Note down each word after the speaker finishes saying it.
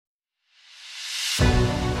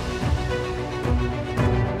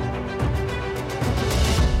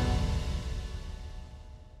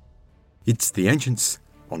It's The Ancients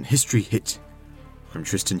on History Hit. I'm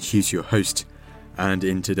Tristan Hughes, your host, and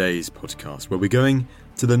in today's podcast, where we're going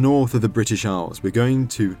to the north of the British Isles, we're going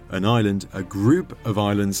to an island, a group of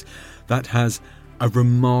islands that has a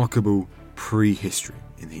remarkable prehistory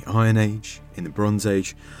in the Iron Age, in the Bronze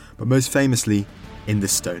Age, but most famously in the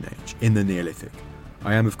Stone Age, in the Neolithic.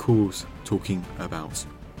 I am, of course, talking about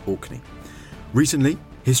Orkney. Recently,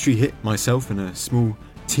 History Hit, myself and a small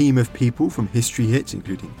team of people from History Hit,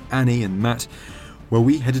 including Annie and Matt, where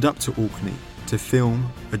we headed up to Orkney to film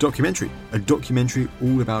a documentary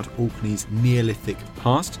all about Orkney's Neolithic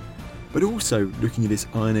past, but also looking at its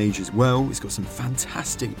Iron Age as well. It's got some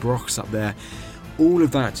fantastic brochs up there. All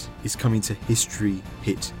of that is coming to History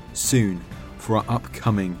Hit soon for our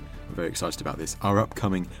upcoming, I'm very excited about this, our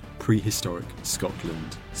upcoming Prehistoric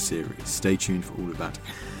Scotland series. Stay tuned for all of that.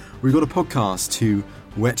 We've got a podcast to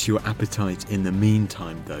whet your appetite in the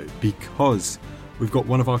meantime, though, because we've got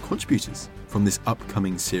one of our contributors from this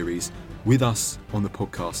upcoming series with us on the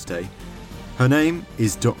podcast today. Her name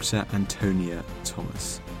is Dr. Antonia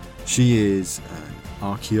Thomas. She is an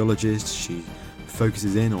archaeologist. She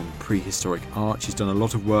focuses in on prehistoric art. She's done a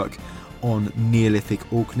lot of work on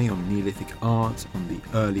Neolithic Orkney, on Neolithic art, on the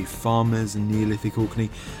early farmers in Neolithic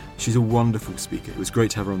Orkney. She's a wonderful speaker. It was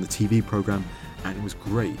great to have her on the TV programme, and it was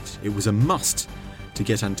great. It was a must to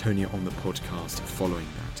get Antonia on the podcast following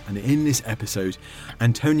that. And in this episode,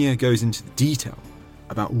 Antonia goes into the detail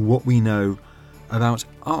about what we know about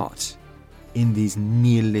art in these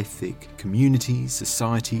Neolithic communities,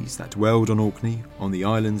 societies that dwelled on Orkney, on the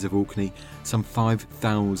islands of Orkney, some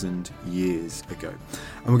 5,000 years ago.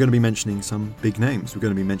 And we're going to be mentioning some big names. We're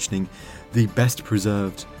going to be mentioning the best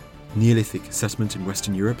preserved Neolithic settlement in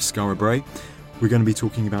Western Europe, Skara Brae. We're going to be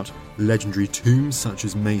talking about legendary tombs such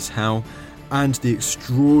as Maes Howe, and the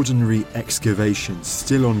extraordinary excavations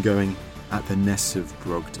still ongoing at the Ness of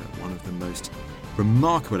Brogda, one of the most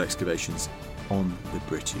remarkable excavations on the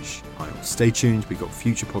British Isles. Stay tuned, we've got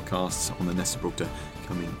future podcasts on the Ness of Brogda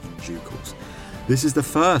coming in due course. This is the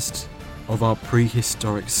first of our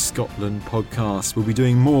Prehistoric Scotland podcasts. We'll be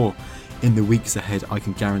doing more in the weeks ahead, I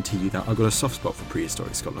can guarantee you that. I've got a soft spot for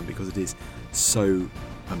Prehistoric Scotland because it is so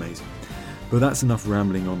amazing. But that's enough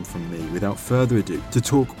rambling on from me. Without further ado, to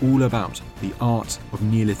talk all about the art of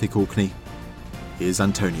Neolithic Orkney, here's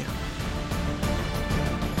Antonia.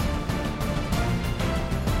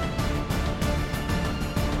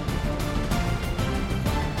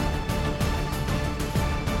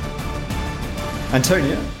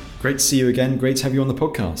 Antonia, great to see you again. Great to have you on the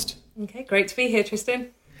podcast. Okay, great to be here, Tristan.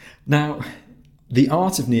 Now, the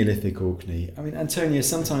art of Neolithic Orkney. I mean, Antonia,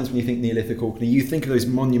 sometimes when you think Neolithic Orkney, you think of those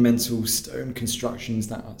monumental stone constructions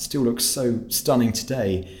that still look so stunning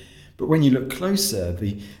today. But when you look closer,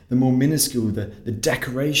 the more minuscule, the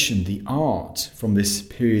decoration, the art from this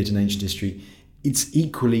period in ancient history, it's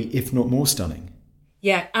equally, if not more stunning.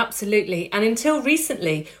 Yeah, absolutely. And until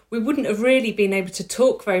recently, we wouldn't have really been able to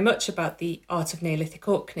talk very much about the art of Neolithic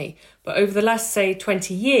Orkney. But over the last, say,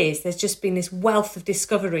 20 years, there's just been this wealth of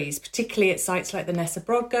discoveries, particularly at sites like the Ness of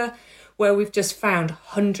Brogda, where we've just found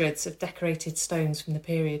hundreds of decorated stones from the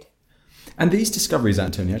period. And these discoveries,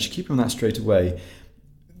 Antonia, actually keep on that straight away.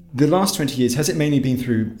 The last 20 years, has it mainly been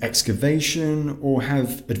through excavation, or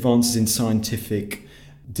have advances in scientific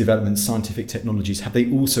development, scientific technologies, have they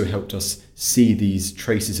also helped us see these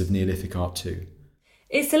traces of Neolithic art too?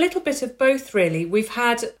 It's a little bit of both, really. We've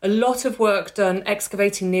had a lot of work done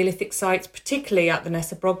excavating Neolithic sites, particularly at the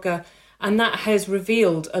Ness of Brogda, and that has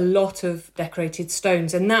revealed a lot of decorated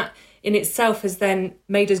stones. And that in itself has then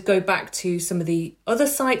made us go back to some of the other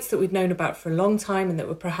sites that we've known about for a long time and that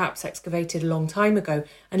were perhaps excavated a long time ago,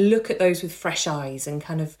 and look at those with fresh eyes and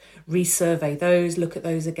kind of resurvey those, look at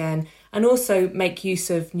those again, and also make use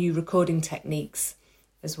of new recording techniques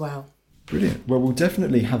as well. Brilliant. Well, we'll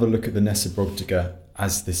definitely have a look at the Ness of Brogda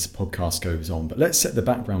as this podcast goes on. But let's set the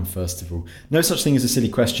background first of all. No such thing as a silly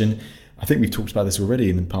question. I think we've talked about this already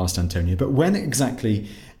in the past, Antonia. But when exactly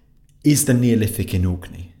is the Neolithic in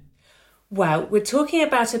Orkney? Well, we're talking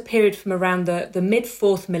about a period from around the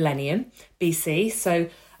mid-4th millennium BC. So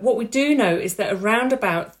what we do know is that around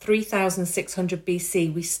about 3600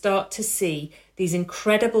 BC, we start to see these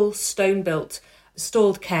incredible stone-built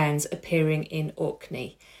stalled cairns appearing in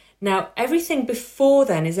Orkney. Now, everything before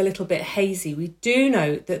then is a little bit hazy. We do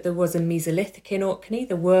know that there was a Mesolithic in Orkney,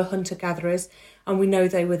 there were hunter-gatherers, and we know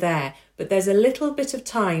they were there. But there's a little bit of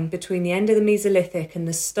time between the end of the Mesolithic and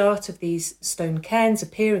the start of these stone cairns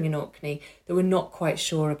appearing in Orkney that we're not quite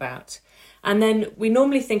sure about. And then we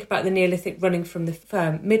normally think about the Neolithic running from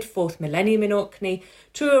the mid-4th millennium in Orkney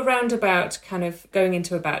to around about kind of going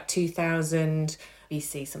into about 2000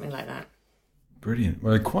 BC, something like that. Brilliant.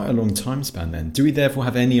 Well, quite a long time span then. Do we therefore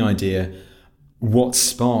have any idea what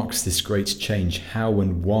sparks this great change, how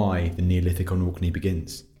and why the Neolithic on Orkney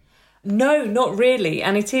begins? No, not really.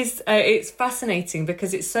 And it's fascinating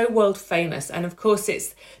because it's so world famous. And of course,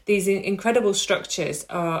 it's these incredible structures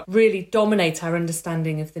really dominate our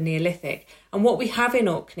understanding of the Neolithic. And what we have in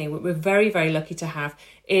Orkney, what we're very, very lucky to have,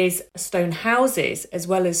 is stone houses as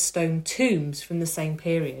well as stone tombs from the same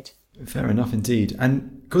period. Fair enough indeed.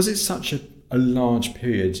 And because it's such a large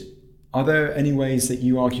period, are there any ways that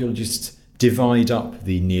you archaeologists divide up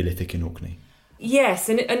the Neolithic in Orkney? Yes,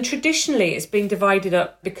 and traditionally it's been divided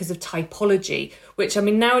up because of typology, which, I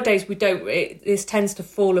mean, nowadays this tends to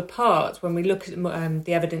fall apart when we look at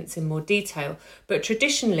the evidence in more detail. But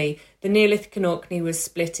traditionally, the Neolithic in Orkney was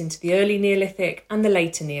split into the early Neolithic and the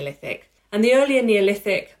later Neolithic. And the earlier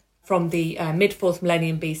Neolithic from the mid-4th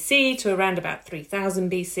millennium BC to around about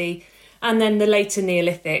 3000 BC, and then the later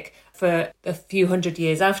Neolithic for a few hundred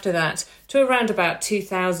years after that to around about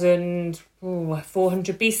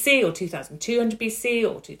 2400 BC or 2200 BC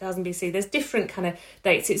or 2000 BC. There's different kind of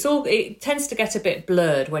dates. It tends to get a bit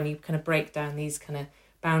blurred when you kind of break down these kind of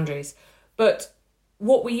boundaries. But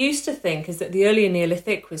what we used to think is that the earlier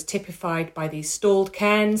Neolithic was typified by these stalled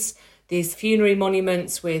cairns, these funerary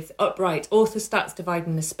monuments with upright orthostats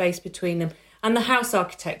dividing the space between them, and the house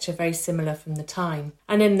architecture very similar from the time.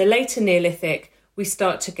 And in the later Neolithic, we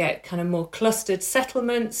start to get kind of more clustered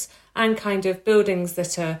settlements and kind of buildings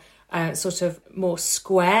that are sort of more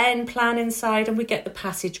square in plan inside, and we get the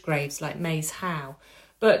passage graves like Maze How.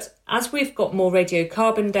 But as we've got more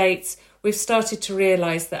radiocarbon dates, we've started to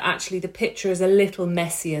realise that actually the picture is a little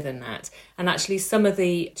messier than that. And actually some of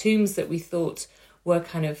the tombs that we thought were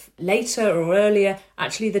kind of later or earlier,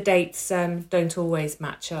 actually the dates don't always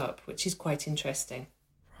match up, which is quite interesting.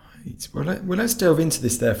 Right. Well, let's delve into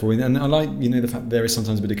this therefore. And I like, the fact that there is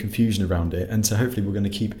sometimes a bit of confusion around it. And so hopefully we're going to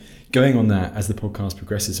keep going on that as the podcast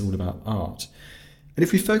progresses, all about art. And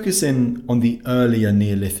if we focus in on the earlier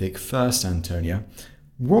Neolithic first, Antonia,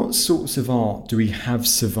 what sorts of art do we have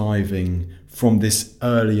surviving from this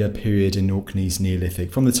earlier period in Orkney's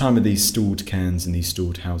Neolithic, from the time of these stalled cairns and these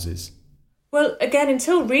stalled houses? Well, again,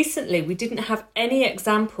 until recently, we didn't have any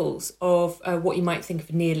examples of what you might think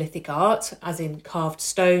of Neolithic art, as in carved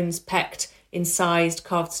stones, pecked, incised,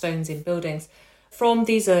 carved stones in buildings, from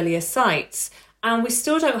these earlier sites. And we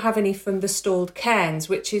still don't have any from the stalled cairns,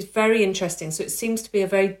 which is very interesting. So it seems to be a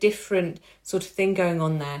very different sort of thing going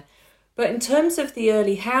on there. But in terms of the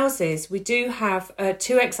early houses, we do have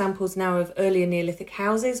two examples now of earlier Neolithic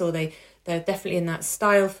houses, or they're definitely in that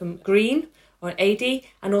style from Green, or AD,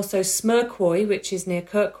 and also Smerkwoy, which is near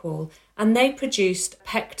Kirkwall, and they produced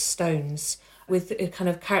pecked stones with a kind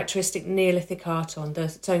of characteristic Neolithic art on. The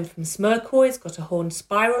stone from Smerkwoy's got a horn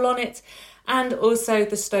spiral on it, and also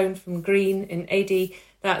the stone from Green in AD,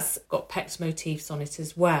 that's got pecked motifs on it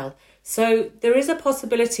as well. So there is a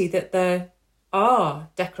possibility that there are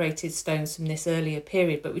decorated stones from this earlier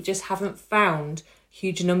period, but we just haven't found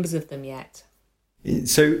huge numbers of them yet.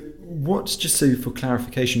 So just so for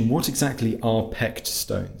clarification, what exactly are pecked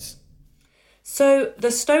stones? So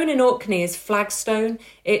the stone in Orkney is flagstone.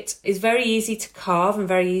 It is very easy to carve and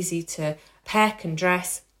very easy to peck and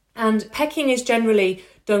dress. And pecking is generally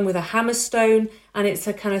done with a hammerstone, and it's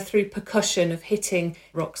a kind of through percussion of hitting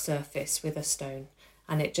rock surface with a stone.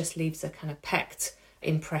 And it just leaves a kind of pecked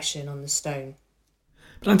impression on the stone.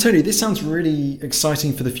 But Antonio, this sounds really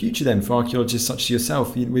exciting for the future then, for archaeologists such as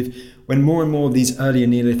yourself. When more and more of these earlier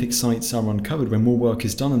Neolithic sites are uncovered, when more work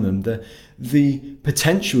is done on them, the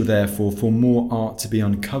potential therefore for more art to be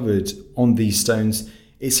uncovered on these stones,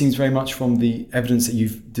 it seems very much from the evidence that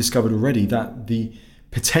you've discovered already that the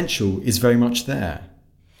potential is very much there.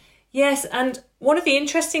 Yes, and one of the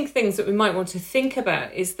interesting things that we might want to think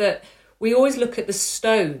about is that we always look at the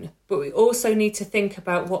stone, but we also need to think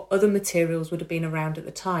about what other materials would have been around at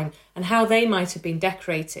the time and how they might have been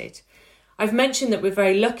decorated. I've mentioned that we're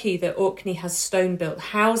very lucky that Orkney has stone-built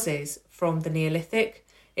houses from the Neolithic.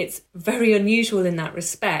 It's very unusual in that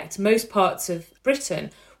respect. Most parts of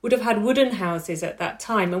Britain would have had wooden houses at that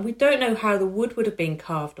time, and we don't know how the wood would have been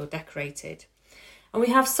carved or decorated. And we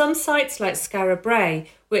have some sites like Skara Brae,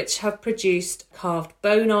 which have produced carved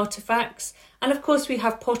bone artefacts. And of course, we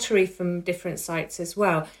have pottery from different sites as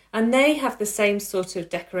well. And they have the same sort of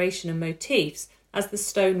decoration and motifs as the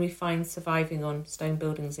stone we find surviving on stone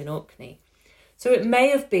buildings in Orkney. So it may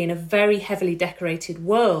have been a very heavily decorated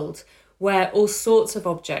world where all sorts of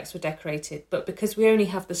objects were decorated. But because we only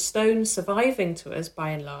have the stone surviving to us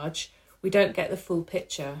by and large, we don't get the full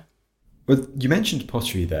picture. Well, you mentioned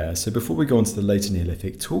pottery there. So before we go on to the later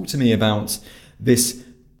Neolithic, talk to me about this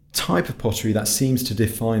type of pottery that seems to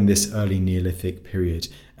define this early Neolithic period.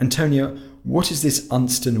 Antonia, what is this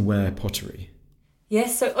Unstoneware pottery?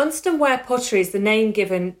 Yes, so Unstoneware pottery is the name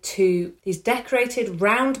given to these decorated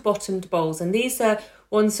round-bottomed bowls, and these are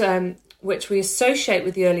ones which we associate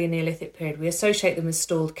with the earlier Neolithic period. We associate them with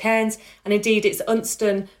stalled cairns, and indeed it's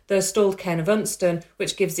Unston, the stalled cairn of Unston,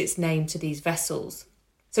 which gives its name to these vessels.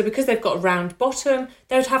 So because they've got a round bottom,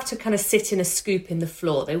 they would have to kind of sit in a scoop in the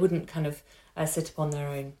floor. They wouldn't kind of sit upon their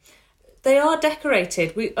own. They are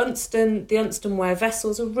decorated. The Unstoneware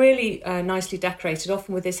vessels are really nicely decorated,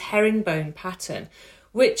 often with this herringbone pattern,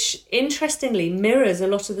 which interestingly mirrors a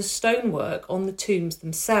lot of the stonework on the tombs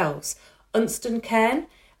themselves. Unston cairn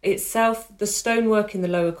itself, the stonework in the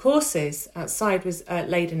lower courses outside was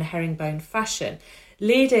laid in a herringbone fashion,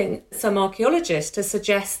 leading some archaeologists to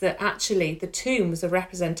suggest that actually the tomb was a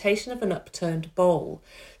representation of an upturned bowl.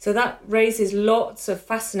 So that raises lots of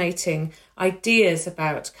fascinating ideas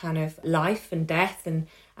about kind of life and death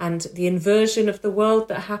and the inversion of the world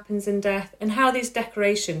that happens in death, and how these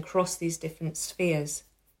decorations cross these different spheres.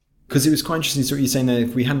 Because it was quite interesting, so what you're saying there,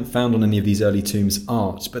 if we hadn't found on any of these early tombs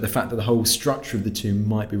art, but the fact that the whole structure of the tomb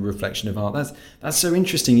might be a reflection of art, that's so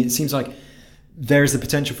interesting. It seems like there is the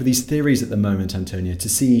potential for these theories at the moment, Antonia, to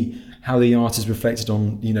see how the art is reflected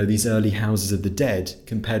on, these early houses of the dead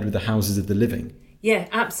compared with the houses of the living. Yeah,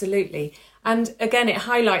 absolutely. And again, it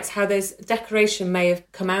highlights how there's decoration may have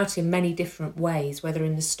come out in many different ways, whether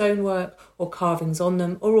in the stonework or carvings on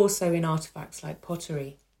them, or also in artefacts like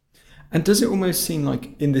pottery. And does it almost seem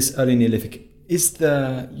like in this early Neolithic,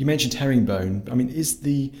 you mentioned herringbone, is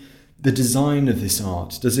the design of this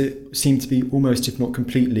art, does it seem to be almost, if not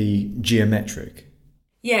completely, geometric?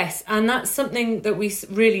 Yes, and that's something that we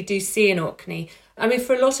really do see in Orkney.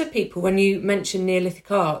 For a lot of people, when you mention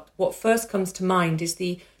Neolithic art, what first comes to mind is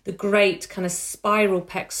the great kind of spiral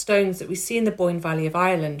peck stones that we see in the Boyne Valley of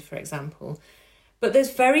Ireland, for example. But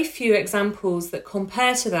there's very few examples that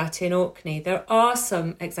compare to that in Orkney. There are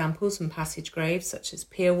some examples from passage graves, such as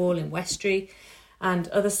Pier Wall in Westry and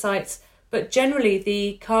other sites, but generally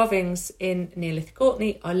the carvings in Neolithic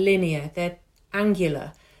Orkney are linear, they're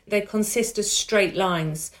angular. They consist of straight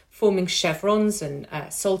lines forming chevrons and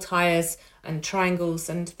saltires and triangles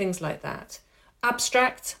and things like that.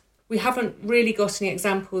 Abstract, we haven't really got any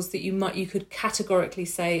examples that you could categorically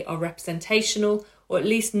say are representational, or at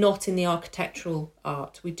least not in the architectural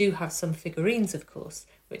art. We do have some figurines, of course,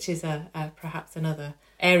 which is perhaps another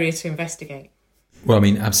area to investigate. Well,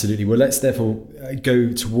 absolutely. Well, let's therefore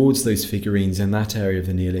go towards those figurines in that area of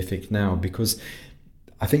the Neolithic now, because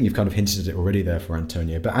I think you've kind of hinted at it already there for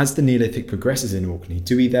Antonia. But as the Neolithic progresses in Orkney,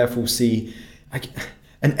 do we therefore see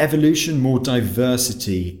an evolution, more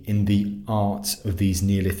diversity in the art of these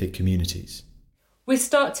Neolithic communities? We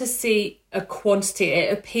start to see a quantity.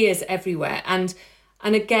 It appears everywhere. And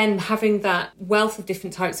again, having that wealth of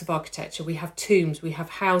different types of architecture, we have tombs, we have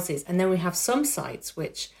houses, and then we have some sites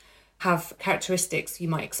which have characteristics you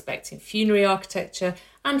might expect in funerary architecture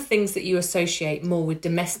and things that you associate more with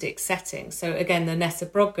domestic settings. So again, the Nessa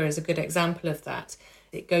Brogga is a good example of that.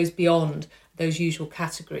 It goes beyond those usual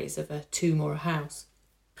categories of a tomb or a house.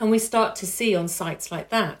 And we start to see on sites like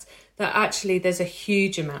that actually there's a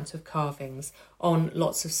huge amount of carvings on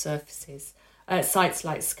lots of surfaces. At sites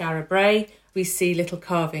like Skara Brae, we see little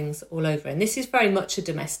carvings all over. And this is very much a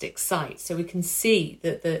domestic site. So we can see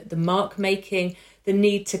that the mark making, the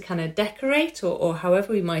need to kind of decorate or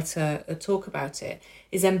however we might talk about it,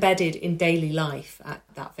 is embedded in daily life at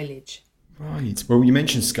that village. Right. Well, you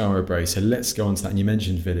mentioned Skara Brae, so let's go on to that. And you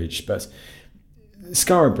mentioned village, but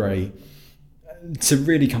Skara Brae, to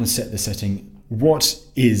really kind of set the setting, what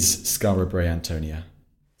is Skara Brae, Antonia?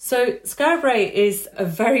 So Skara Brae is a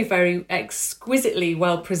very, very exquisitely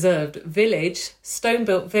well-preserved village,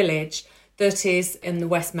 stone-built village, that is in the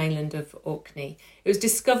west mainland of Orkney. It was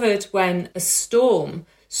discovered when a storm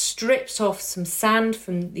stripped off some sand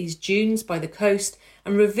from these dunes by the coast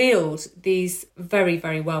and revealed these very,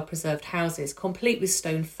 very well-preserved houses, complete with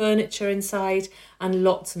stone furniture inside and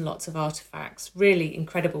lots of artefacts. Really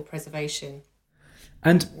incredible preservation.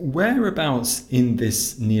 And whereabouts in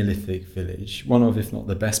this Neolithic village, one of, if not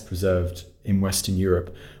the best preserved in Western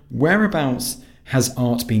Europe, whereabouts has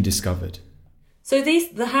art been discovered? So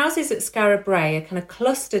the houses at Skara Brae are kind of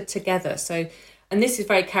clustered together. And this is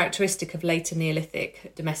very characteristic of later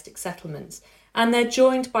Neolithic domestic settlements. And they're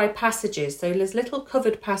joined by passages. So there's little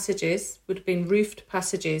covered passages, would have been roofed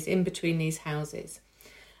passages in between these houses.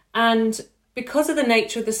 And because of the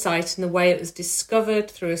nature of the site and the way it was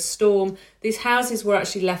discovered through a storm, these houses were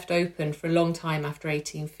actually left open for a long time after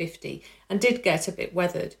 1850 and did get a bit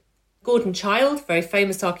weathered. Gordon Child, very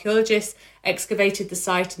famous archaeologist, excavated the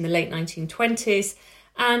site in the late 1920s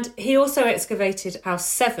And he also excavated House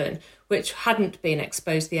 7, which hadn't been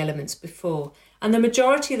exposed to the elements before. And the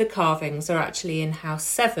majority of the carvings are actually in House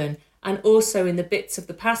 7 and also in the bits of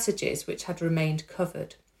the passages which had remained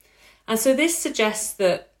covered. And so this suggests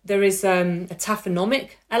that there is a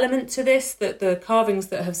taphonomic element to this, that the carvings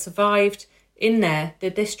that have survived in there, the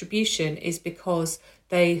distribution is because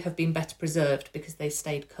they have been better preserved, because they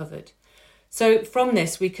stayed covered. So from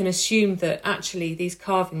this, we can assume that actually these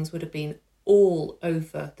carvings would have been all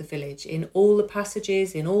over the village, in all the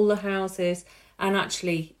passages, in all the houses, and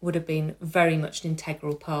actually would have been very much an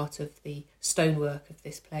integral part of the stonework of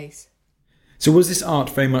this place. So was this art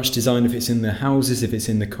very much designed, if it's in the houses, if it's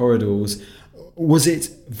in the corridors, was it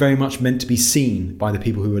very much meant to be seen by the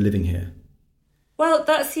people who were living here? Well,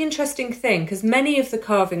 that's the interesting thing, because many of the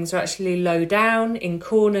carvings are actually low down, in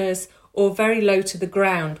corners, or very low to the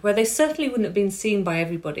ground, where they certainly wouldn't have been seen by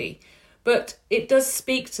everybody. But it does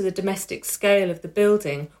speak to the domestic scale of the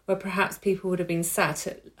building, where perhaps people would have been sat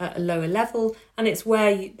at a lower level, and it's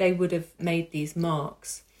where they would have made these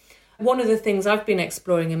marks. One of the things I've been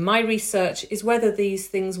exploring in my research is whether these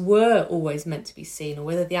things were always meant to be seen, or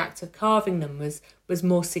whether the act of carving them was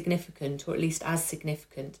more significant, or at least as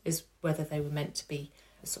significant as whether they were meant to be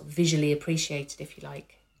sort of visually appreciated, if you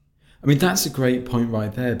like. I mean, that's a great point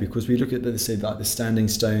right there, because we look at the standing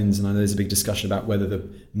stones, and I know there's a big discussion about whether the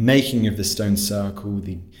making of the stone circle,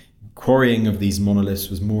 the quarrying of these monoliths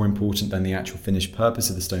was more important than the actual finished purpose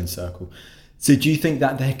of the stone circle. So do you think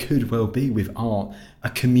that there could well be, with art,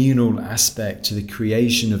 a communal aspect to the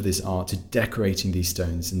creation of this art, to decorating these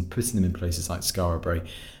stones and putting them in places like Skara Brae?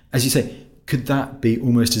 As you say, could that be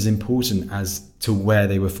almost as important as to where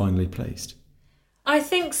they were finally placed? I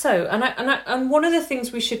think so. And one of the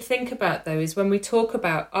things we should think about, though, is when we talk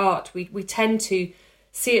about art, we tend to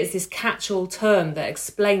see it as this catch-all term that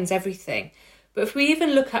explains everything. But if we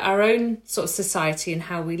even look at our own sort of society and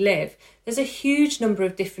how we live, there's a huge number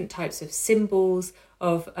of different types of symbols,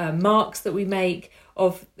 of marks that we make,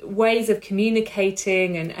 of ways of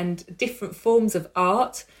communicating and different forms of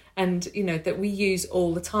art, and, you know, that we use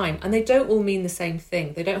all the time. And they don't all mean the same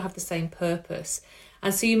thing. They don't have the same purpose.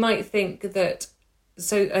 And so you might think that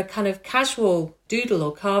a kind of casual doodle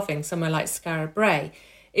or carving somewhere like Skara Brae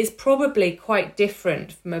is probably quite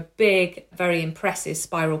different from a big, very impressive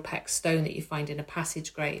spiral peck stone that you find in a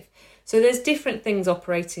passage grave. So there's different things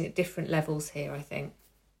operating at different levels here, I think.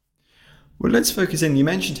 Well, let's focus in. You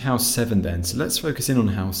mentioned House 7 then, so let's focus in on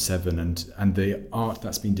House 7 and the art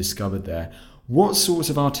that's been discovered there. What sorts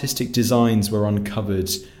of artistic designs were uncovered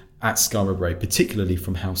at Skara Brae, particularly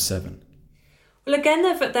from House 7? Well, again,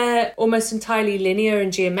 they're almost entirely linear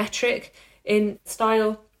and geometric in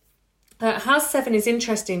style. House 7 is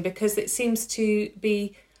interesting because it seems to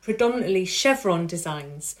be predominantly chevron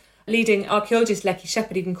designs. Leading archaeologist Lecky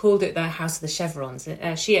Shepherd even called it the House of the Chevrons.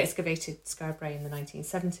 She excavated Skara Brae in the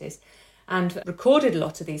 1970s and recorded a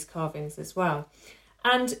lot of these carvings as well.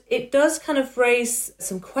 And it does kind of raise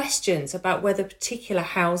some questions about whether particular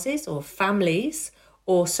houses or families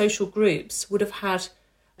or social groups would have had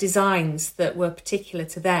designs that were particular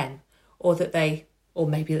to them, or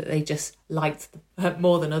maybe that they just liked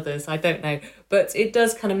more than others, I don't know. But it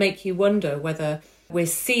does kind of make you wonder whether we're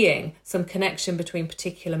seeing some connection between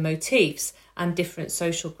particular motifs and different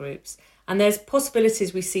social groups. And there's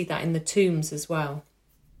possibilities we see that in the tombs as well.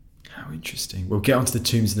 How interesting. We'll get onto the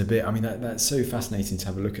tombs in a bit. I mean, that's so fascinating to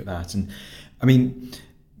have a look at that. And I mean,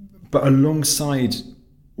 but alongside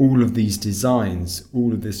all of these designs,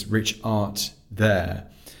 all of this rich art there,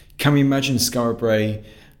 can we imagine Skara Brae?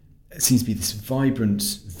 It seems to be this vibrant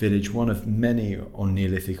village, one of many on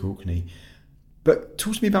Neolithic Orkney. But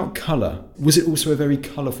talk to me about colour. Was it also a very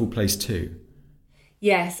colourful place too?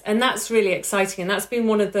 Yes, and that's really exciting. And that's been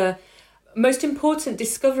one of the most important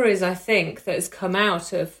discoveries, I think, that has come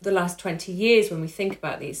out of the last 20 years when we think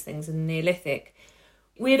about these things in the Neolithic.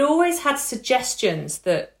 We had always had suggestions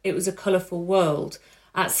that it was a colourful world.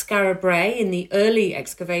 At Skara Brae, in the early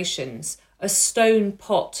excavations, a stone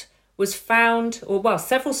pot was found,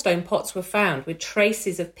 several stone pots were found with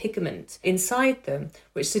traces of pigment inside them,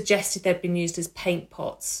 which suggested they'd been used as paint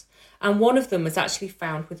pots. And one of them was actually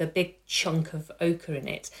found with a big chunk of ochre in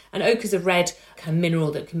it. And ochre is a red kind of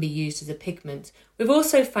mineral that can be used as a pigment. We've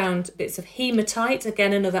also found bits of hematite,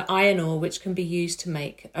 again another iron ore, which can be used to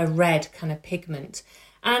make a red kind of pigment.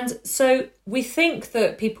 And so we think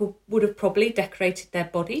that people would have probably decorated their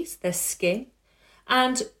bodies, their skin,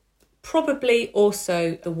 and probably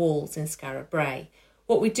also the walls in Skara Brae.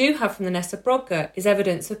 What we do have from the Nessa Brogga is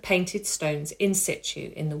evidence of painted stones in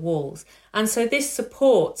situ in the walls. And so this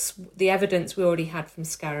supports the evidence we already had from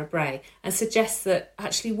Skara Brae and suggests that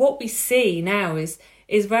actually what we see now is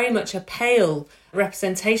is very much a pale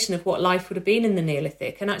representation of what life would have been in the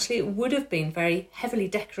Neolithic. And actually it would have been very heavily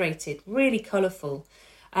decorated, really colourful.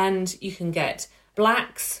 And you can get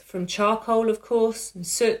blacks from charcoal, of course, and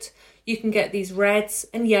soot. You can get these reds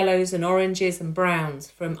and yellows and oranges and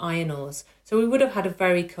browns from iron ores. So we would have had a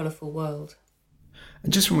very colourful world.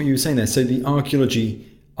 And just from what you were saying there, so the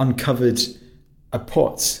archaeology uncovered a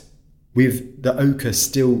pot with the ochre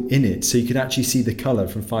still in it, so you could actually see the colour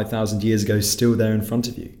from 5,000 years ago still there in front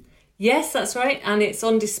of you. Yes, that's right. And it's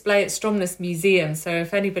on display at Stromness Museum. So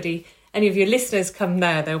if any of your listeners come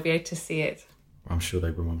there, they'll be able to see it. I'm sure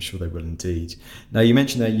they will indeed. Now, you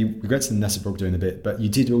mentioned there, we'll get to the Nesselbrogda in a bit, but you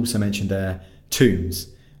did also mention there tombs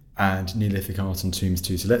and Neolithic art on tombs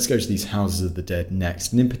too. So let's go to these houses of the dead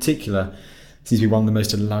next. And in particular, seems to be one of the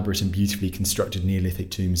most elaborate and beautifully constructed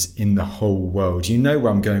Neolithic tombs in the whole world. You know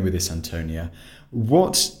where I'm going with this, Antonia.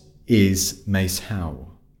 What is Maes Howe?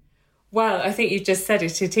 Well, I think you just said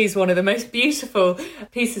it. It is one of the most beautiful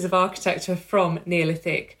pieces of architecture from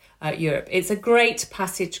Neolithic Europe. It's a great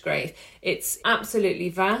passage grave. It's absolutely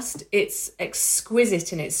vast. It's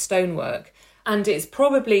exquisite in its stonework. And it is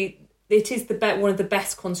one of the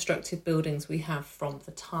best constructed buildings we have from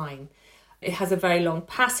the time. It has a very long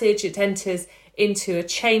passage. It enters into a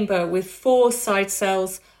chamber with 4 side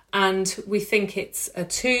cells, and we think it's a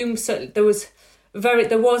tomb. So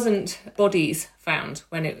there wasn't bodies found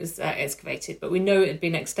when it was excavated, but we know it had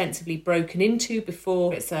been extensively broken into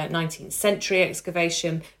before. It's a 19th century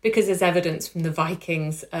excavation because there's evidence from the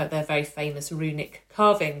Vikings, their very famous runic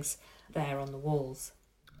carvings there on the walls.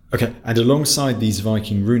 Okay, and alongside these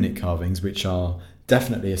Viking runic carvings, which are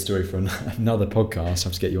definitely a story for another podcast, I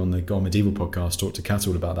have to get you on the Gone Medieval podcast, talk to Kat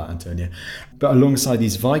all about that, Antonia. But alongside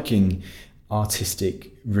these Viking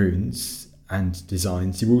artistic runes and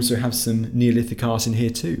designs, you also have some Neolithic art in here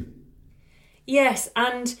too. Yes,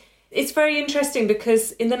 and it's very interesting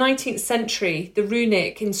because in the 19th century, the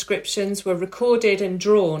runic inscriptions were recorded and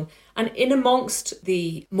drawn, and in amongst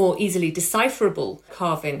the more easily decipherable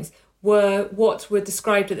carvings were what were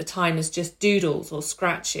described at the time as just doodles or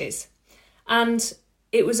scratches. And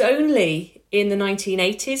it was only in the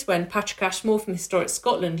 1980s when Patrick Ashmore from Historic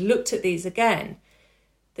Scotland looked at these again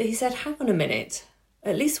that he said, hang on a minute,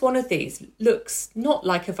 at least one of these looks not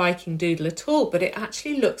like a Viking doodle at all, but it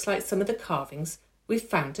actually looks like some of the carvings we've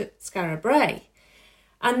found at Skara Brae.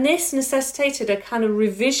 And this necessitated a kind of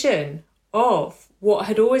revision of what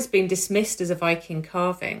had always been dismissed as a Viking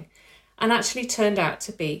carving and actually turned out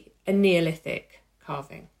to be a Neolithic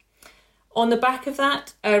carving. On the back of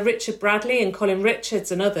that, Richard Bradley and Colin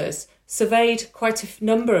Richards and others surveyed quite a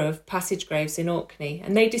number of passage graves in Orkney,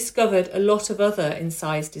 and they discovered a lot of other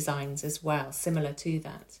incised designs as well, similar to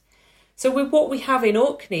that. So with what we have in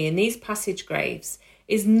Orkney in these passage graves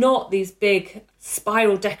is not these big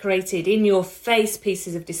spiral decorated in-your-face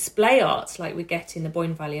pieces of display art like we get in the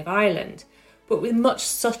Boyne Valley of Ireland, but with much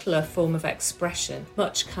subtler form of expression,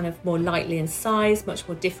 much kind of more lightly incised, much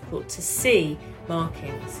more difficult to see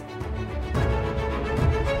markings.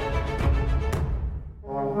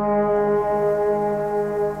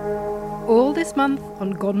 All this month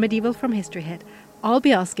on Gone Medieval from History Hit, I'll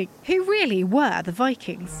be asking, who really were the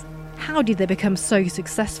Vikings? How did they become so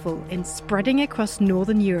successful in spreading across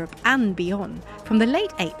Northern Europe and beyond, from the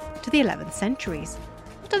late 8th to the 11th centuries?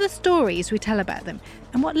 What are the stories we tell about them,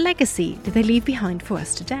 and what legacy did they leave behind for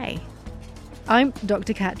us today? I'm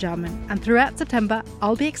Dr. Kat Jarman, and throughout September,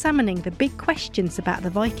 I'll be examining the big questions about the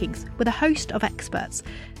Vikings with a host of experts,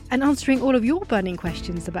 and answering all of your burning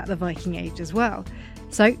questions about the Viking Age as well.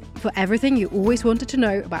 So, for everything you always wanted to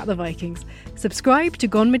know about the Vikings, subscribe to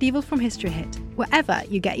Gone Medieval from History Hit, wherever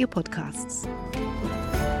you get your podcasts.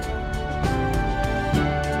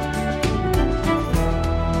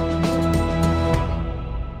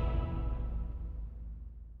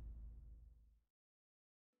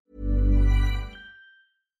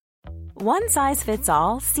 One size fits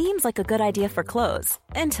all seems like a good idea for clothes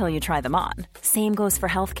until you try them on. Same goes for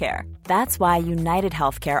healthcare. That's why United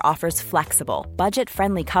Healthcare offers flexible,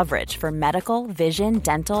 budget-friendly coverage for medical, vision,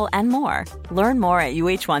 dental, and more. Learn more at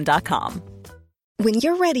uh1.com. When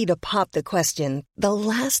you're ready to pop the question, the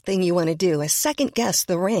last thing you want to do is second-guess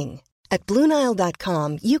the ring. At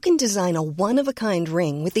BlueNile.com, you can design a one-of-a-kind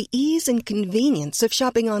ring with the ease and convenience of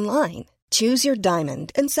shopping online. Choose your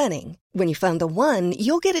diamond and setting. When you find the one,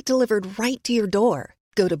 you'll get it delivered right to your door.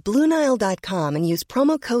 Go to BlueNile.com and use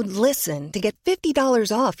promo code LISTEN to get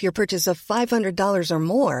 $50 off your purchase of $500 or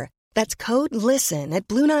more. That's code LISTEN at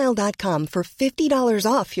BlueNile.com for $50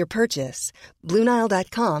 off your purchase.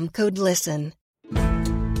 BlueNile.com, code LISTEN.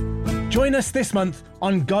 Join us this month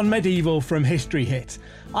on Gone Medieval from History Hit.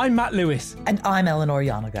 I'm Matt Lewis. And I'm Eleanor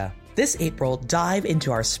Yanaga. This April, dive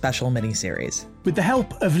into our special mini-series. With the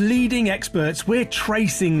help of leading experts, we're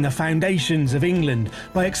tracing the foundations of England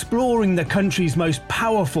by exploring the country's most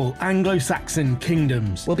powerful Anglo-Saxon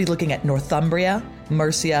kingdoms. We'll be looking at Northumbria,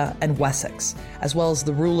 Mercia, and Wessex, as well as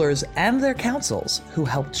the rulers and their councils who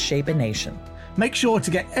helped shape a nation. Make sure to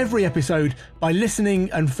get every episode by listening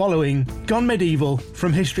and following Gone Medieval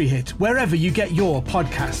from History Hit, wherever you get your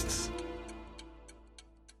podcasts.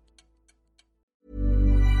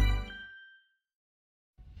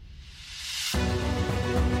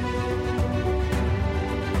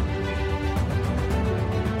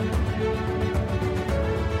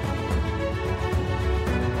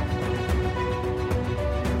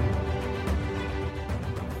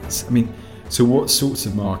 So what sorts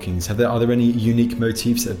of markings? Are there any unique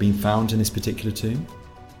motifs that have been found in this particular tomb?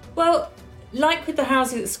 Well, like with the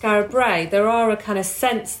houses at Skara Brae, there are a kind of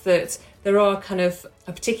sense that there are kind of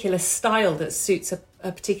a particular style that suits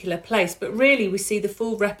a particular place. But really, we see the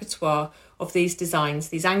full repertoire of these designs,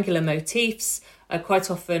 these angular motifs,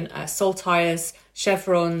 quite often saltires,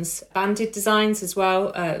 chevrons, banded designs as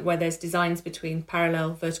well, where there's designs between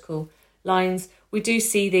parallel vertical lines. We do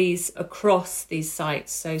see these across these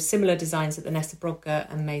sites, so similar designs at the Nessebrogge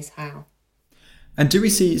and Maes Howe. And do we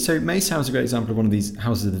see, so Maes Howe is a great example of one of these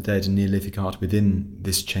houses of the dead and Neolithic art within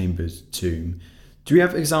this chambered tomb. Do we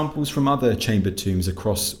have examples from other chambered tombs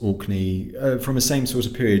across Orkney from the same sort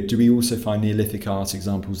of period? Do we also find Neolithic art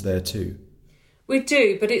examples there too? We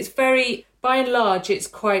do, but it's by and large, it's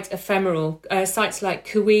quite ephemeral. Sites like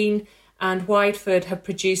Coween and Wideford have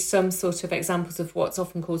produced some sort of examples of what's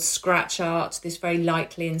often called scratch art, this very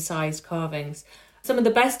lightly incised carvings. Some of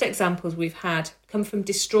the best examples we've had come from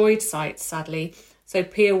destroyed sites, sadly. So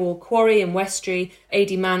Pierwall Quarry in Westry,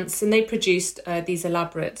 Ady Manse, and they produced these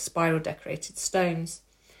elaborate spiral decorated stones.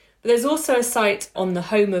 But there's also a site on the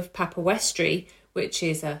home of Papa Westry, which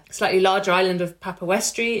is a slightly larger island of Papa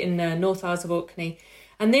Westry in North Isles of Orkney.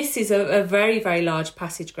 And this is a very, very large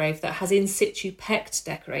passage grave that has in situ pecked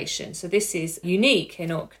decoration. So this is unique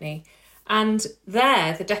in Orkney. And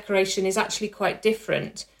there, the decoration is actually quite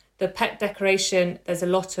different. The pecked decoration, there's a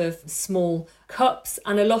lot of small cups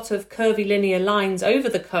and a lot of curvy linear lines over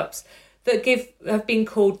the cups that have been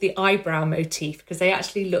called the eyebrow motif because they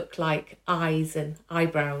actually look like eyes and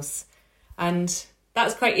eyebrows. And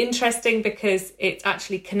that's quite interesting because it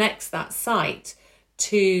actually connects that site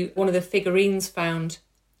to one of the figurines found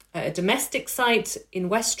at a domestic site in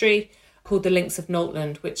Westry called the Links of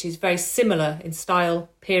Noltland, which is very similar in style,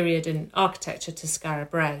 period and architecture to Skara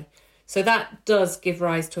Brae. So that does give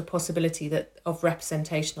rise to a possibility of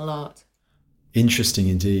representational art. Interesting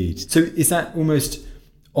indeed. So is that almost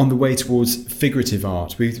on the way towards figurative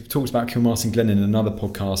art? We've talked about Kilmartin Glen in another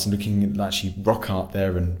podcast and looking at actually rock art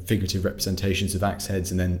there and figurative representations of axe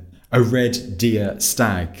heads and then a red deer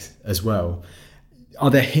stag as well. Are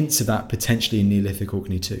there hints of that potentially in Neolithic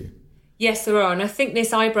Orkney too? Yes, there are. And I think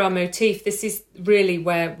this eyebrow motif, this is really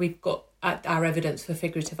where we've got our evidence for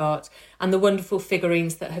figurative art and the wonderful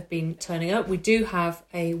figurines that have been turning up. We do have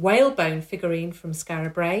a whalebone figurine from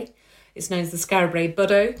Skara Brae. It's known as the Skara Brae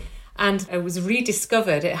Buddo, and it was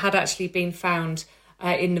rediscovered. It had actually been found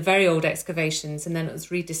in the very old excavations and then it was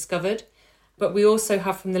rediscovered. But we also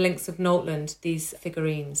have from the Links of Noltland these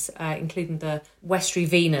figurines, including the Westry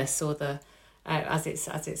Venus or the as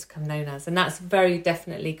it's come known as, and that's very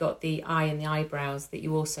definitely got the eye and the eyebrows that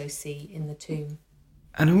you also see in the tomb.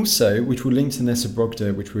 And also, which will link to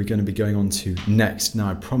Nessebrogge, which we're going to be going on to next,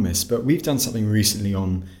 now I promise, but we've done something recently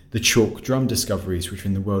on the chalk drum discoveries, which are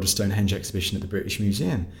in the World of Stonehenge exhibition at the British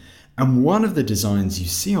Museum. And one of the designs you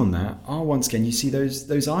see on that are, once again, you see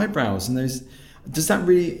those eyebrows and those. Does that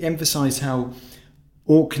really emphasise how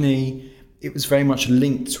Orkney, it was very much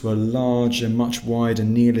linked to a larger, much wider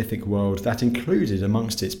Neolithic world that included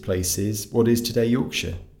amongst its places what is today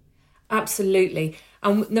Yorkshire? Absolutely.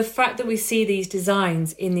 And the fact that we see these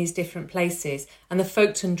designs in these different places and the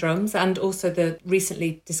Folkestone drums and also the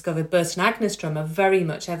recently discovered Burton Agnes drum are very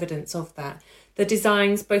much evidence of that. The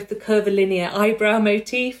designs, both the curvilinear eyebrow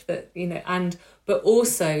motif but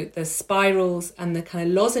also the spirals and the kind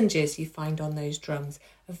of lozenges you find on those drums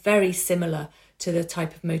are very similar to the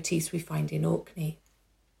type of motifs we find in Orkney.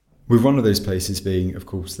 With one of those places being, of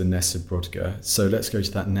course, the Nessebrogge. So let's go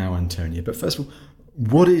to that now, Antonia. But first of all,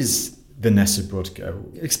 what is the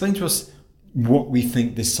Nessebrogge? Explain to us what we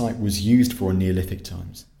think this site was used for in Neolithic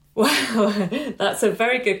times. Well, that's a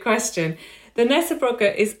very good question. The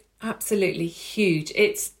Nessebrogge is absolutely huge.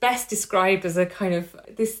 It's best described as a kind of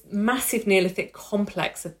this massive Neolithic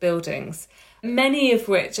complex of buildings. many of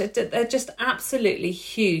which they're just absolutely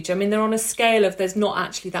huge. I mean, they're on a scale of, there's not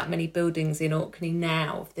actually that many buildings in Orkney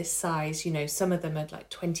now of this size. You know, some of them are like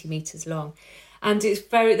 20 metres long. And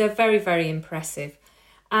they're very, very impressive.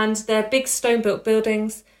 And they're big stone-built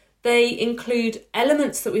buildings. They include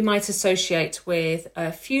elements that we might associate with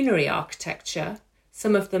funerary architecture.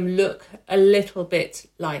 Some of them look a little bit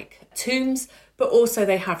like tombs, but also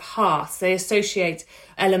they have hearths. They associate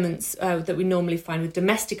elements that we normally find with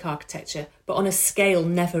domestic architecture, but on a scale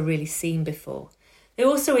never really seen before. They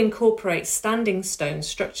also incorporate standing stones.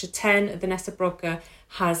 Structure 10 of the Nessa Brogga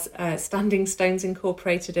has standing stones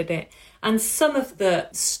incorporated in it. And some of the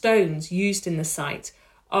stones used in the site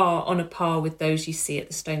are on a par with those you see at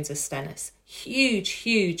the Stones of Stennis. Huge,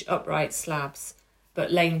 huge upright slabs, but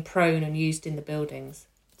laying prone and used in the buildings.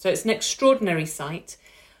 So it's an extraordinary site.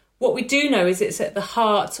 What we do know is it's at the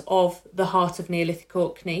heart of Neolithic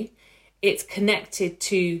Orkney. It's connected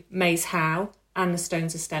to Maes Howe and the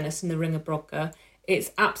Stones of Stennis and the Ring of Brogga.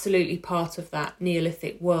 It's absolutely part of that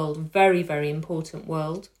Neolithic world, very, very important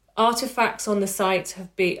world. Artefacts on the site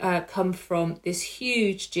have come from this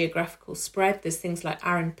huge geographical spread. There's things like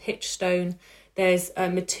Arran pitch stone. There's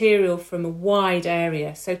material from a wide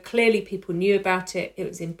area. So clearly people knew about it. It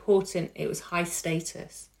was important. It was high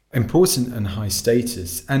status. Important and high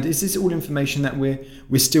status. And is this all information that we're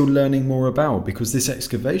still learning more about? Because this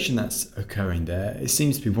excavation that's occurring there, it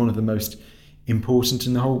seems to be one of the most important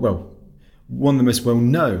in the whole, one of the most well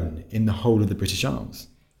known in the whole of the British Isles.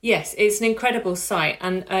 Yes, it's an incredible site.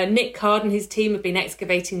 And Nick Card and his team have been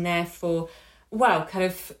excavating there for,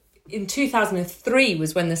 in 2003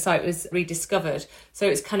 was when the site was rediscovered. So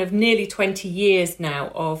it's kind of nearly 20 years now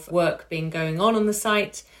of work being going on the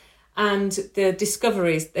site. And the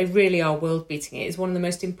discoveries, they really are world-beating. It is one of the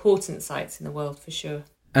most important sites in the world for sure.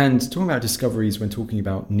 And talking about discoveries when talking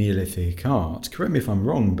about Neolithic art, correct me if I'm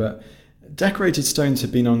wrong, but decorated stones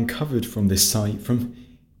have been uncovered from this site from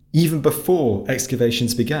even before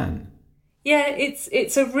excavations began. Yeah,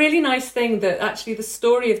 it's a really nice thing that actually the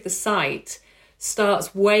story of the site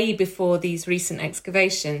starts way before these recent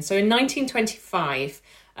excavations. So in 1925,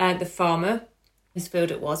 the farmer, whose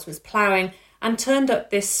field it was ploughing and turned up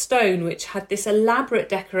this stone which had this elaborate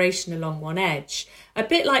decoration along one edge, a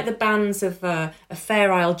bit like the bands of a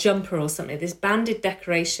Fair Isle jumper or something, this banded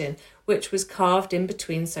decoration which was carved in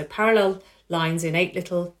between, so parallel lines in 8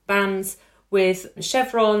 little bands, with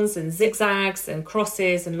chevrons and zigzags and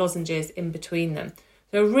crosses and lozenges in between them.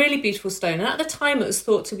 So a really beautiful stone. And at the time it was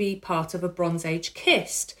thought to be part of a Bronze Age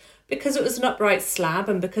kist because it was an upright slab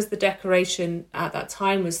and because the decoration at that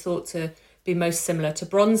time was thought to be most similar to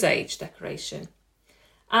Bronze Age decoration.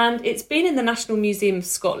 And it's been in the National Museum of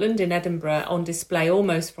Scotland in Edinburgh on display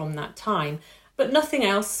almost from that time, but nothing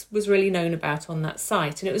else was really known about on that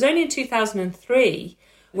site. And it was only in 2003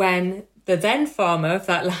 when the then farmer of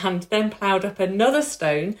that land then ploughed up another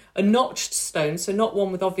stone, a notched stone, so not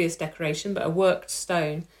one with obvious decoration, but a worked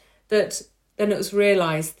stone, that then it was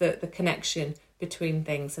realised that the connection between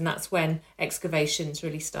things. And that's when excavations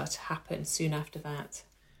really start to happen soon after that.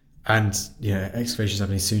 And excavations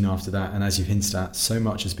happening soon after that. And as you've hinted at, so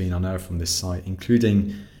much has been unearthed from this site,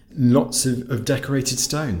 including lots of decorated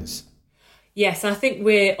stones. Yes, I think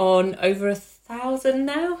we're on over 1,000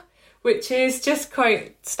 now, which is just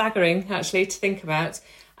quite staggering, actually, to think about.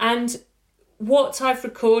 And what I've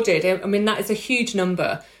recorded, I mean, that is a huge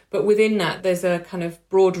number, but within that, there's a kind of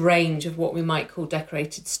broad range of what we might call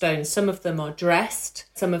decorated stones. Some of them are dressed,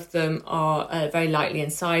 some of them are very lightly in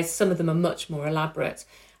size, some of them are much more elaborate.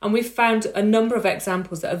 And we've found a number of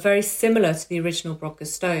examples that are very similar to the original Brogga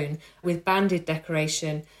stone with banded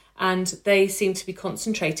decoration, and they seem to be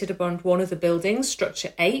concentrated around one of the buildings,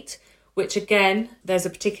 structure 8, which again, there's a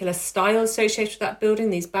particular style associated with that building.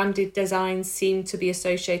 These banded designs seem to be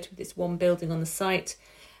associated with this one building on the site.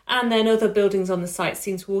 And then other buildings on the site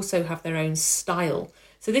seem to also have their own style.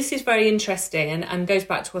 So this is very interesting and goes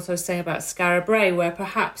back to what I was saying about Skara Brae, where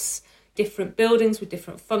perhaps different buildings with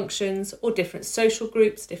different functions or different social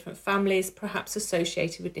groups, different families, perhaps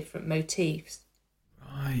associated with different motifs.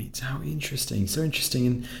 Right, how interesting. So interesting.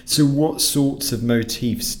 And so what sorts of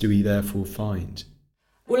motifs do we therefore find?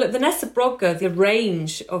 Well, at the Nessa Brogga, the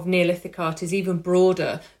range of Neolithic art is even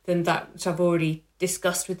broader than that which I've already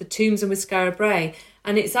discussed with the tombs and with Skara Brae.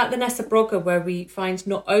 And it's at the Nessa Brogga where we find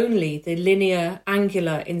not only the linear,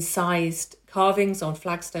 angular, incised carvings on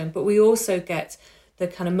flagstone, but we also get the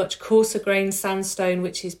kind of much coarser grained sandstone,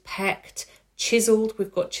 which is pecked, chiselled.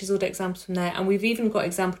 We've got chiselled examples from there. And we've even got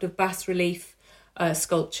examples of bas-relief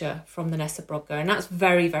sculpture from the Nessa Brogga. And that's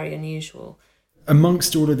very, very unusual.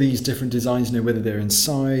 Amongst all of these different designs, whether they're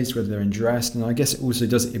incised, whether they're dressed, and I guess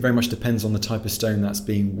it very much depends on the type of stone that's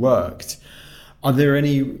being worked. Are there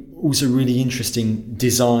any also really interesting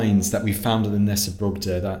designs that we found at the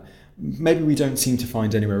Nesebrogda that maybe we don't seem to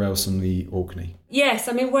find anywhere else on the Orkney? Yes,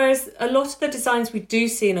 I mean, whereas a lot of the designs we do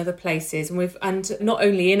see in other places, and not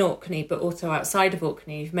only in Orkney, but also outside of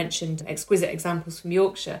Orkney, you've mentioned exquisite examples from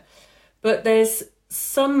Yorkshire, but there's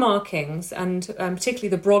some markings, and particularly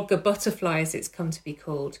the Brodga butterfly, as it's come to be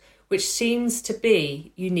called, which seems to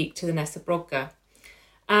be unique to the Nesebrogda.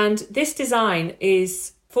 And this design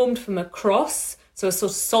is formed from a cross, so a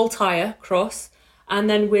sort of saltire cross, and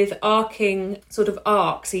then with arcing sort of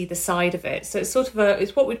arcs either side of it. So it's sort of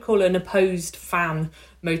it's what we'd call an opposed fan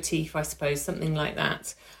motif, I suppose, something like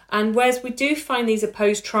that. And whereas we do find these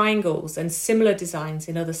opposed triangles and similar designs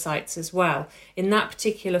in other sites as well, in that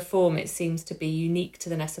particular form it seems to be unique to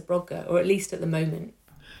the Nesebrogda, or at least at the moment.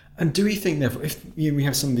 And do we think, therefore, if we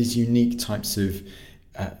have some of these unique types of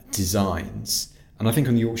designs, and I think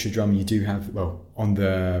on the Yorkshire drum you do have, well, on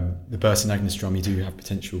the Burton Agnes drum you do have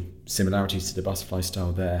potential similarities to the butterfly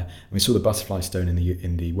style there. And we saw the butterfly stone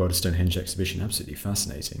in the World of Stonehenge exhibition, absolutely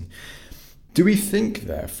fascinating. Do we think,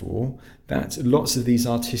 therefore, that lots of these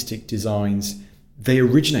artistic designs, they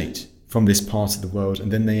originate from this part of the world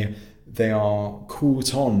and then they are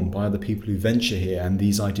caught on by other people who venture here and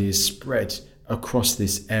these ideas spread across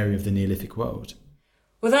this area of the Neolithic world?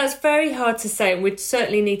 Well, that's very hard to say, and we'd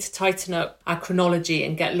certainly need to tighten up our chronology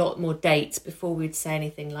and get a lot more dates before we'd say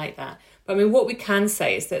anything like that. But I mean, what we can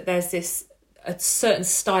say is that there's a certain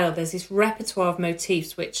style, there's this repertoire of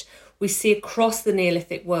motifs which we see across the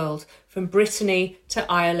Neolithic world, from Brittany to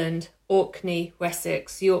Ireland, Orkney,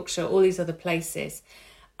 Wessex, Yorkshire, all these other places.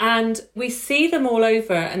 And we see them all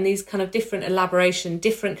over, and these kind of different elaboration,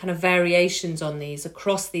 different kind of variations on these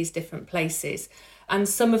across these different places. And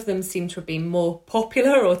some of them seem to have been more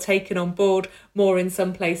popular or taken on board more in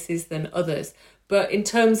some places than others. But in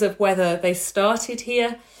terms of whether they started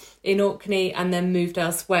here in Orkney and then moved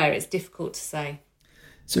elsewhere, it's difficult to say.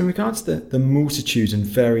 So in regards to the multitude and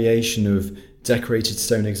variation of decorated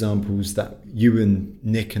stone examples that you and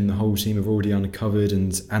Nick and the whole team have already uncovered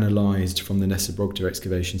and analysed from the Nesebrogda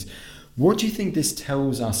excavations, what do you think this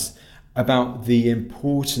tells us about the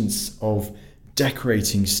importance of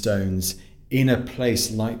decorating stones in a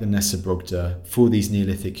place like the Nesebrogda for these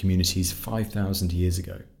Neolithic communities 5,000 years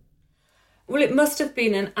ago? Well, it must have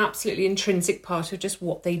been an absolutely intrinsic part of just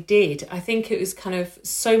what they did. I think it was kind of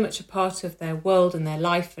so much a part of their world and their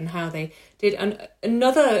life and how they did. And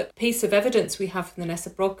another piece of evidence we have from the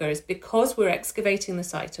Nesebrogda is because we're excavating the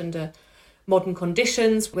site under modern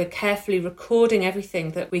conditions, we're carefully recording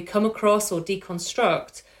everything that we come across or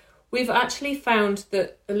deconstruct, we've actually found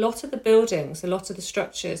that a lot of the buildings, a lot of the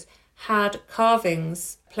structures had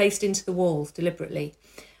carvings placed into the walls deliberately.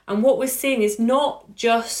 And what we're seeing is not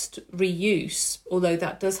just reuse, although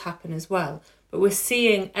that does happen as well, but we're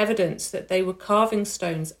seeing evidence that they were carving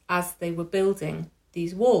stones as they were building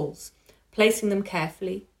these walls, placing them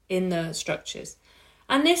carefully in the structures.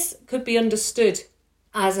 And this could be understood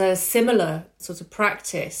as a similar sort of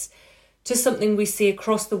practice to something we see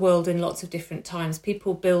across the world in lots of different times.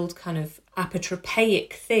 People build kind of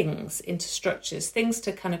apotropaic things into structures, things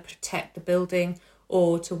to kind of protect the building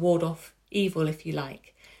or to ward off evil, if you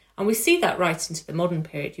like. And we see that right into the modern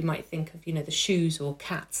period. You might think of, the shoes or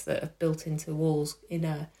cats that are built into walls in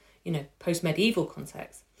a, post-medieval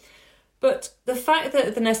context. But the fact that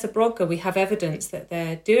at the Nesebrogda we have evidence that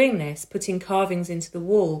they're doing this, putting carvings into the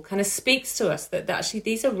wall, kind of speaks to us that actually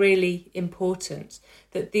these are really important,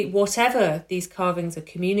 that whatever these carvings are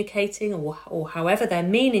communicating or however they're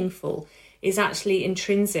meaningful is actually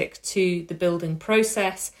intrinsic to the building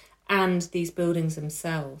process and these buildings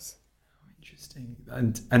themselves. Interesting.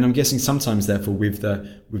 And I'm guessing sometimes, therefore, with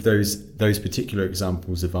those particular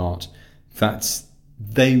examples of art, that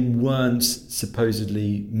they weren't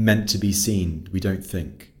supposedly meant to be seen, we don't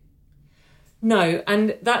think. No,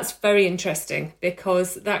 and that's very interesting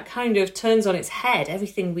because that kind of turns on its head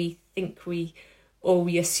everything we think we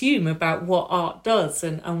assume about what art does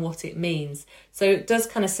and what it means. So it does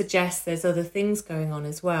kind of suggest there's other things going on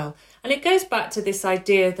as well. And it goes back to this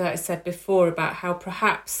idea that I said before about how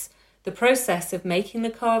perhaps the process of making the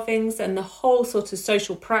carvings and the whole sort of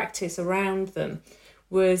social practice around them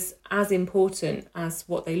was as important as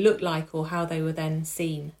what they looked like or how they were then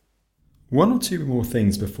seen. One or two more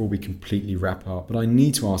things before we completely wrap up, but I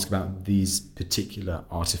need to ask about these particular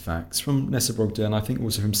artefacts from Nesebrogda and I think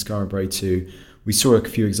also from Skara too. We saw a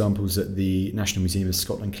few examples at the National Museum of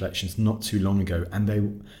Scotland collections not too long ago and they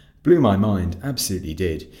blew my mind, absolutely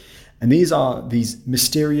did. And these are these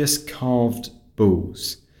mysterious carved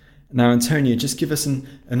bulls. Now, Antonia, just give us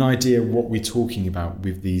an idea of what we're talking about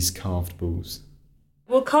with these carved bulls.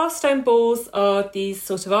 Well, carved stone balls are these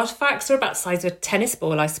sort of artefacts. They're about the size of a tennis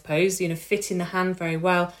ball, I suppose, fit in the hand very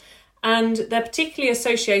well. And they're particularly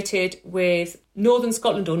associated with northern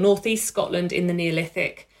Scotland or northeast Scotland in the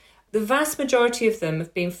Neolithic. The vast majority of them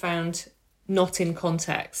have been found not in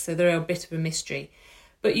context, so they're a bit of a mystery.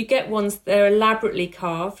 But you get ones that are elaborately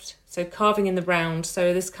carved, so carving in the round.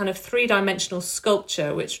 So this kind of three-dimensional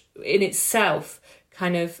sculpture, which in itself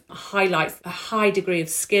kind of highlights a high degree of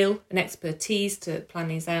skill and expertise to plan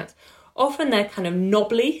these out. Often they're kind of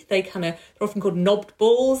knobbly. They're often called knobbed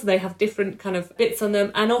balls. They have different kind of bits on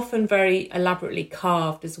them and often very elaborately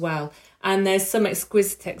carved as well. And there's some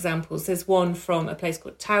exquisite examples. There's one from a place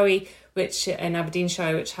called Towie, which in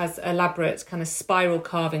Aberdeenshire, which has elaborate kind of spiral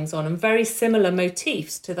carvings on and very similar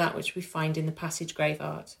motifs to that which we find in the passage grave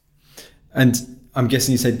art. And I'm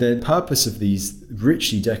guessing you said the purpose of these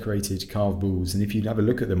richly decorated carved balls, and if you have a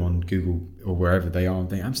look at them on Google or wherever they are,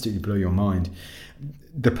 they absolutely blow your mind.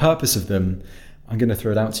 The purpose of them, I'm going to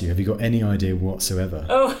throw it out to you. Have you got any idea whatsoever?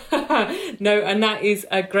 Oh, no, and that is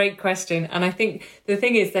a great question. And I think the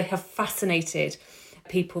thing is they have fascinated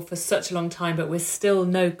people for such a long time, but we're still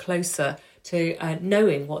no closer to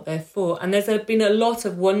knowing what they're for. And there's been a lot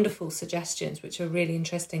of wonderful suggestions, which are really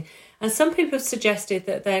interesting. And some people have suggested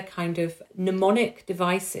that they're kind of mnemonic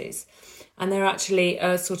devices, and they're actually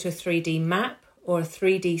a sort of 3D map or a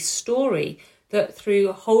 3D story that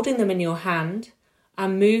through holding them in your hand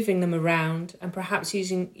and moving them around and perhaps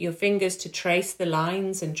using your fingers to trace the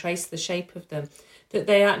lines and trace the shape of them, that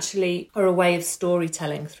they actually are a way of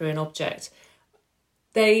storytelling through an object.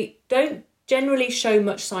 They don't generally show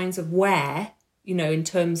much signs of wear, in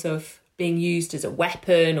terms of being used as a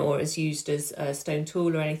weapon or as used as a stone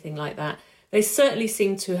tool or anything like that. They certainly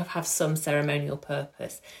seem to have some ceremonial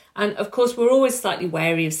purpose. And of course, we're always slightly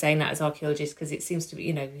wary of saying that as archaeologists because it seems to be,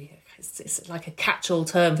 it's like a catch-all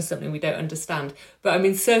term for something we don't understand. But I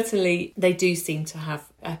mean, certainly they do seem to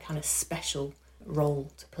have a kind of special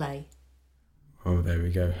role to play. Oh, there we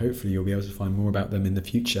go. Hopefully you'll be able to find more about them in the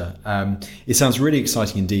future. It sounds really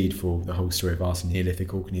exciting indeed for the whole story of art in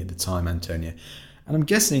Neolithic Orkney at the time, Antonia. And I'm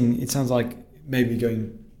guessing it sounds like maybe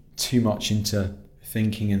going too much into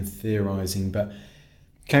thinking and theorising, but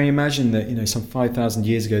can you imagine that, some 5,000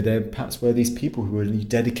 years ago, there perhaps were these people who were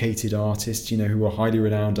dedicated artists, who were highly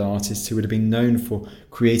renowned artists who would have been known for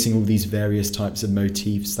creating all these various types of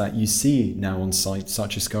motifs that you see now on sites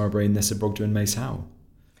such as Scarborough, Nessa Brogden and Mace Howe?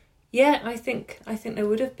 Yeah, I think there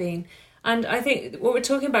would have been. And I think what we're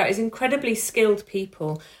talking about is incredibly skilled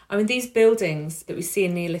people. I mean, these buildings that we see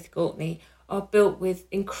in Neolithic Orkney are built with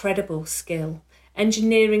incredible skill,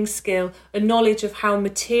 engineering skill, a knowledge of how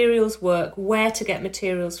materials work, where to get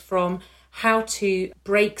materials from, how to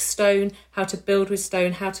break stone, how to build with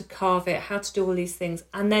stone, how to carve it, how to do all these things.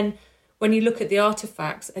 And then when you look at the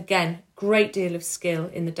artefacts, again, great deal of skill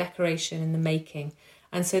in the decoration and the making.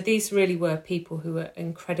 And so these really were people who were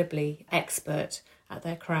incredibly expert at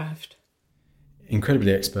their craft.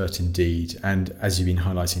 Incredibly expert indeed. And as you've been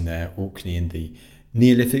highlighting there, Orkney in the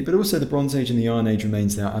Neolithic, but also the Bronze Age and the Iron Age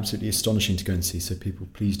remains now absolutely astonishing to go and see. So people,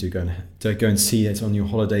 please do go and see it on your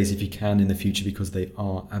holidays if you can in the future, because they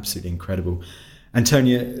are absolutely incredible.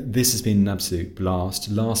 Antonia, this has been an absolute blast.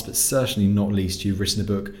 Last but certainly not least, you've written a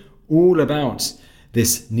book all about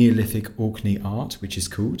this Neolithic Orkney art, which is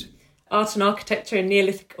called Art and Architecture in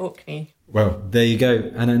Neolithic Orkney. Well, there you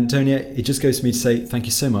go. And Antonia, it just goes for me to say thank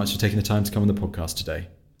you so much for taking the time to come on the podcast today.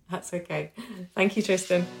 That's okay. Thank you,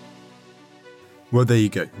 Tristan. Well, there you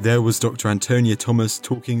go. There was Dr. Antonia Thomas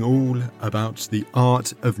talking all about the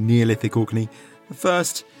art of Neolithic Orkney. The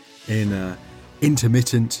first in an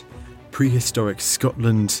intermittent prehistoric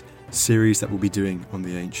Scotland series that we'll be doing on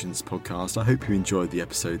the Ancients podcast. I hope you enjoyed the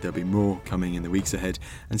episode. There'll be more coming in the weeks ahead.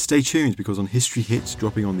 And stay tuned, because on History Hit,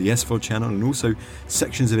 dropping on the SVOD channel and also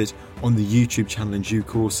sections of it on the YouTube channel in due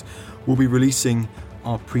course, we'll be releasing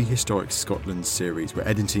our Prehistoric Scotland series. We're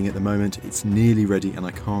editing at the moment. It's nearly ready and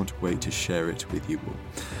I can't wait to share it with you all.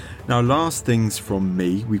 Now, last things from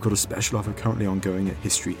me. We've got a special offer currently ongoing at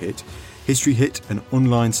History Hit. History Hit, an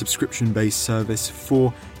online subscription-based service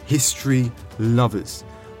for history lovers.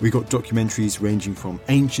 We've got documentaries ranging from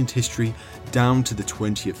ancient history down to the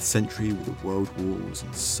 20th century with the world wars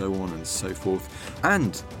and so on and so forth.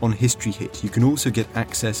 And on History Hit, you can also get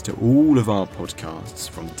access to all of our podcasts,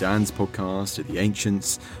 from Dan's podcast to The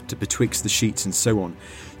Ancients to Betwixt the Sheets and so on.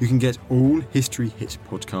 You can get all History Hit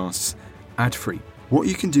podcasts ad-free. What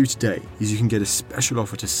you can do today is you can get a special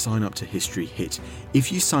offer to sign up to History Hit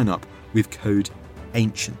if you sign up with code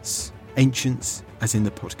ANCIENTS. ANCIENTS as in the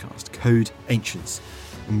podcast, code ANCIENTS.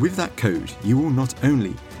 And with that code, you will not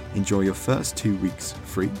only enjoy your first 2 weeks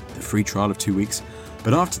free, the free trial of 2 weeks,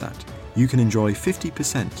 but after that, you can enjoy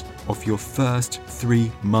 50% off your first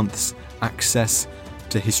 3 months access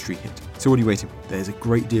to History Hit. So what are you waiting for? There's a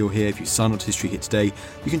great deal here. If you sign up to History Hit today,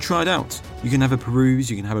 you can try it out. You can have a peruse,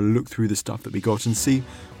 you can have a look through the stuff that we got and see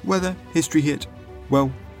whether History Hit,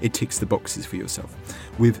 well, it ticks the boxes for yourself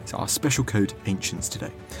with our special code Ancients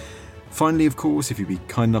today. Finally, of course, if you'd be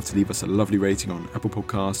kind enough to leave us a lovely rating on Apple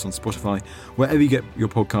Podcasts, on Spotify, wherever you get your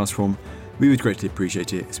podcast from, we would greatly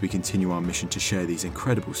appreciate it as we continue our mission to share these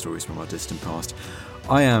incredible stories from our distant past.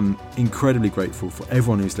 I am incredibly grateful for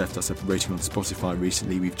everyone who's left us a rating on Spotify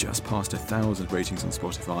recently. We've just passed 1,000 ratings on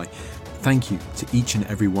Spotify. Thank you to each and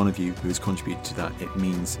every one of you who has contributed to that. It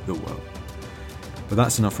means the world. But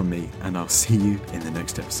that's enough from me, and I'll see you in the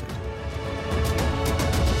next episode.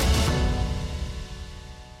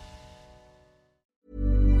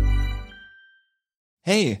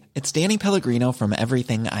 Hey, it's Danny Pellegrino from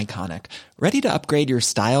Everything Iconic. Ready to upgrade your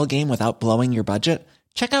style game without blowing your budget?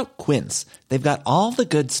 Check out Quince. They've got all the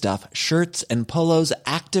good stuff, shirts and polos,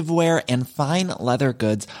 activewear, and fine leather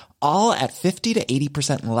goods, all at 50 to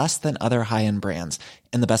 80% less than other high-end brands.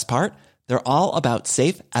 And the best part? They're all about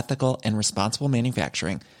safe, ethical, and responsible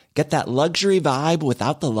manufacturing. Get that luxury vibe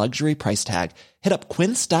without the luxury price tag. Hit up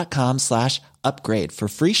quince.com/upgrade for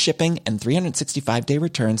free shipping and 365-day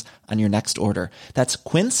returns on your next order. That's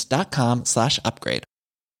quince.com/upgrade.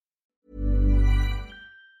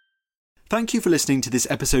 Thank you for listening to this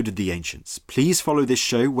episode of The Ancients. Please follow this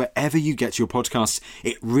show wherever you get your podcasts.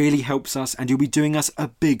 It really helps us and you'll be doing us a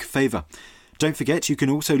big favour. Don't forget, you can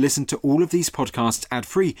also listen to all of these podcasts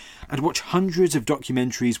ad-free and watch hundreds of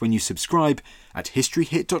documentaries when you subscribe at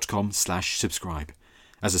historyhit.com/subscribe.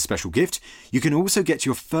 As a special gift, you can also get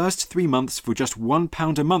your first 3 months for just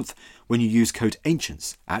 £1 a month when you use code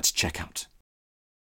ANCIENTS at checkout.